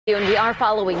And we are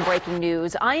following breaking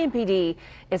news. IMPD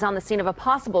is on the scene of a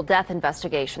possible death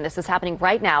investigation. This is happening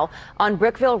right now on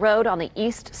Brickville Road on the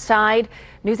east side.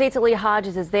 News 8's Leah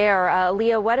Hodges is there.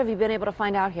 Leah, what have you been able to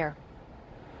find out here?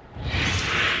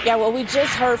 Yeah, well, we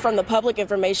just heard from the public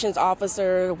information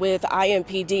officer with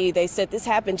IMPD. They said this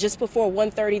happened just before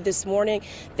 1:30 this morning.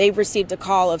 They received a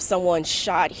call of someone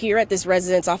shot here at this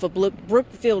residence off of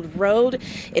Brookfield Road.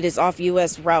 It is off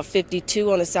US Route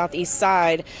 52 on the southeast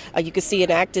side. You can see an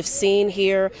active scene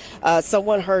here.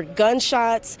 Someone heard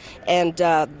gunshots and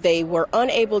they were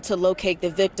unable to locate the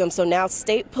victim. So now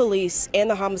state police and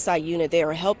the homicide unit, they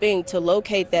are helping to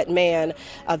locate that man.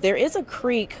 There is a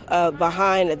creek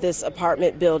behind this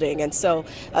apartment building. And so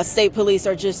state police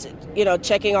are just,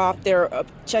 checking off their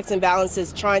checks and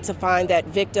balances, trying to find that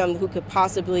victim who could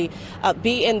possibly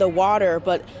be in the water.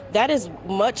 But that is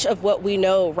much of what we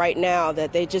know right now,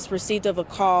 that they just received a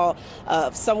call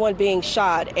of someone being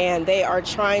shot and they are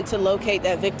trying to locate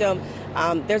that victim.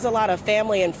 There's a lot of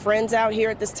family and friends out here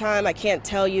at this time. I can't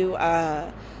tell you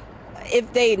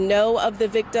if they know of the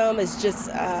victim. It's just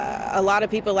a lot of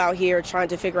people out here trying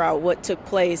to figure out what took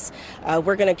place.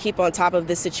 We're going to keep on top of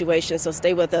this situation, so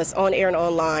stay with us on air and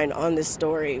online on this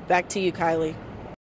story. Back to you, Kylie.